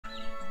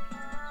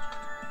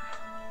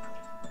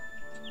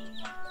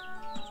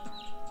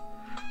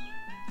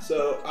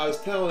I was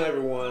telling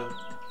everyone,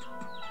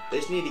 they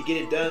just need to get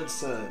it done,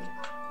 son.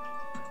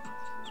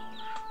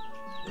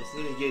 They just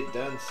need to get it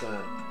done,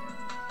 son.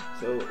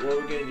 So what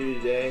we're gonna do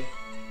today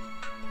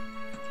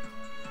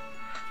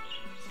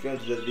is go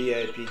to the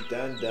VIP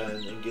done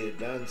and get it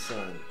done,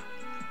 son.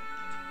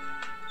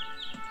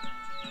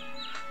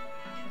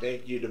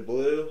 Thank you to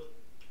Blue.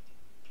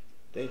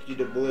 Thank you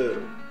to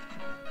Blue.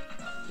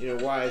 You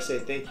know why I say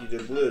thank you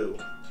to Blue?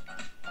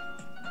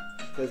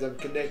 Because I'm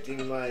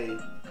connecting my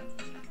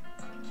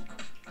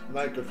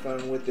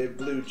microphone with a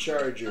Blue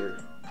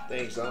charger.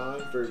 Thanks,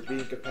 On, for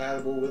being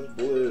compatible with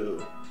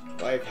Blue.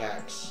 Life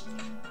hacks.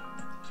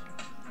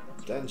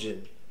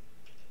 Dungeon.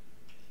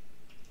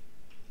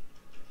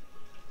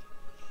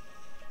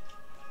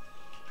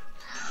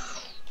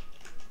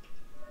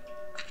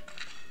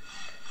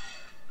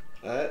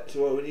 Alright,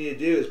 so what we need to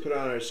do is put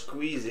on our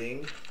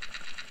squeezing.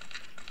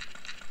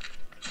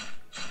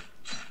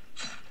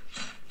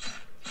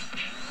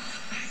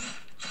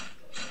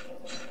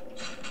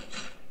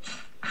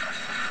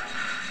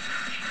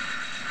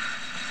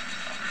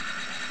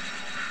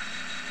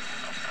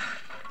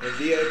 And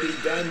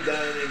VIP done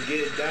and get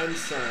it done,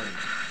 son.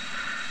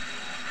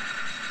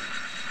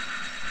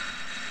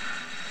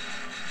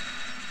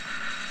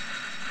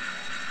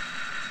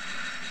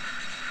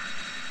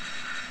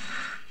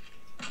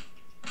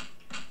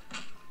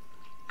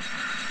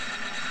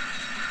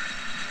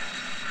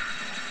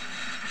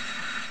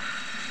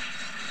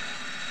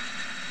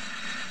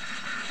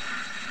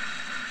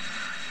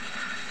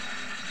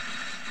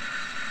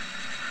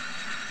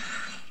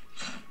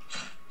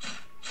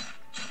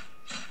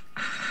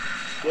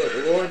 Look,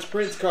 the Lawrence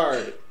Prince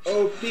card.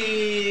 OP!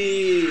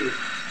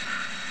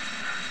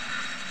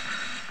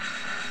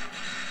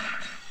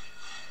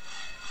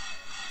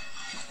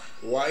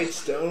 White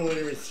stone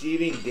when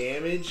receiving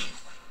damage?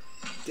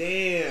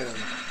 Damn.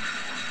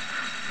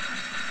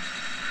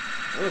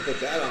 I'm gonna put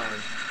that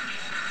on.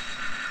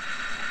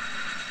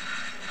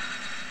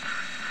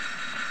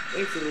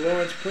 Thanks for the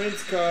Lawrence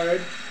Prince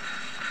card.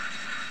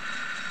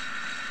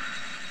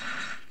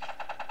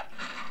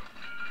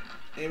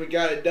 And we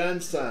got it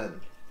done, son.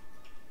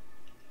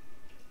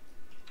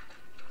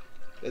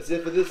 That's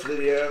it for this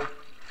video.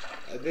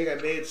 I think I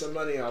made some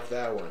money off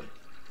that one.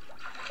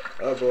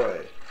 Oh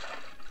boy.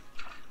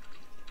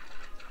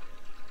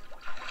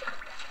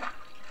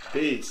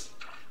 Peace.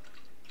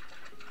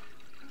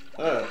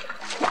 Oh.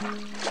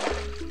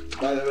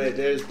 By the way,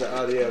 there's the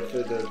audio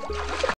for the